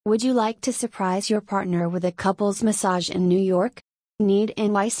Would you like to surprise your partner with a couples massage in New York? Knead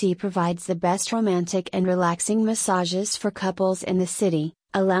NYC provides the best romantic and relaxing massages for couples in the city,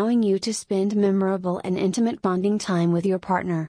 allowing you to spend memorable and intimate bonding time with your partner.